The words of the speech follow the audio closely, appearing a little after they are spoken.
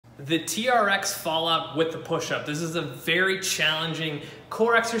The TRX Fallout with the push-up. This is a very challenging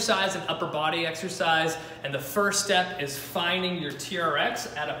core exercise and upper body exercise, and the first step is finding your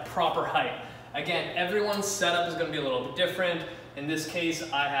TRX at a proper height. Again, everyone's setup is going to be a little bit different. In this case,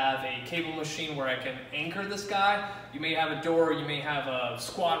 I have a cable machine where I can anchor this guy. You may have a door, you may have a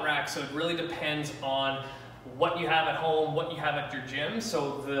squat rack, so it really depends on what you have at home, what you have at your gym.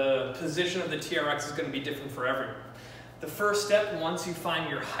 So the position of the TRX is going to be different for everyone. The first step, once you find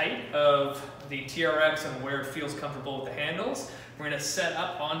your height of the TRX and where it feels comfortable with the handles, we're going to set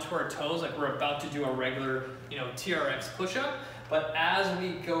up onto our toes like we're about to do a regular, TRX push-up. But as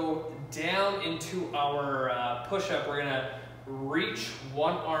we go down into our push-up, we're going to reach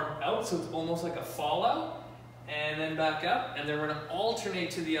one arm out, so it's almost like a fallout, and then back up, and then we're going to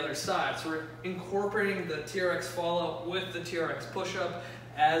alternate to the other side. So we're incorporating the TRX fallout with the TRX push-up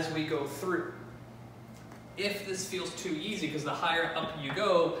as we go through. If this feels too easy, because the higher up you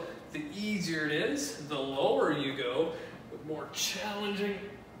go, the easier it is. The lower you go, the more challenging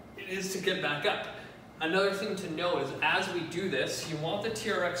it is to get back up. Another thing to note is as we do this, you want the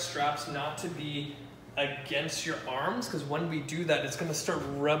TRX straps not to be against your arms, because when we do that, it's going to start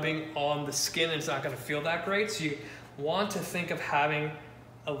rubbing on the skin and it's not going to feel that great. So you want to think of having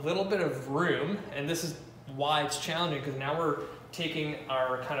a little bit of room, and this is why it's challenging, because now we're taking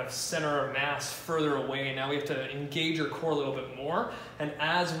our kind of center of mass further away. Now we have to engage your core a little bit more. And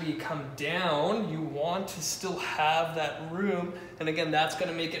as we come down, you want to still have that room. And again, that's going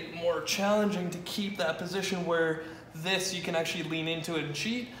to make it more challenging to keep that position where this, you can actually lean into it and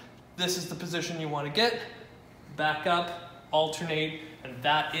cheat. This is the position you want to get. Back up, alternate, and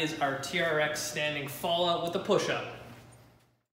that is our TRX standing fallout with the push-up.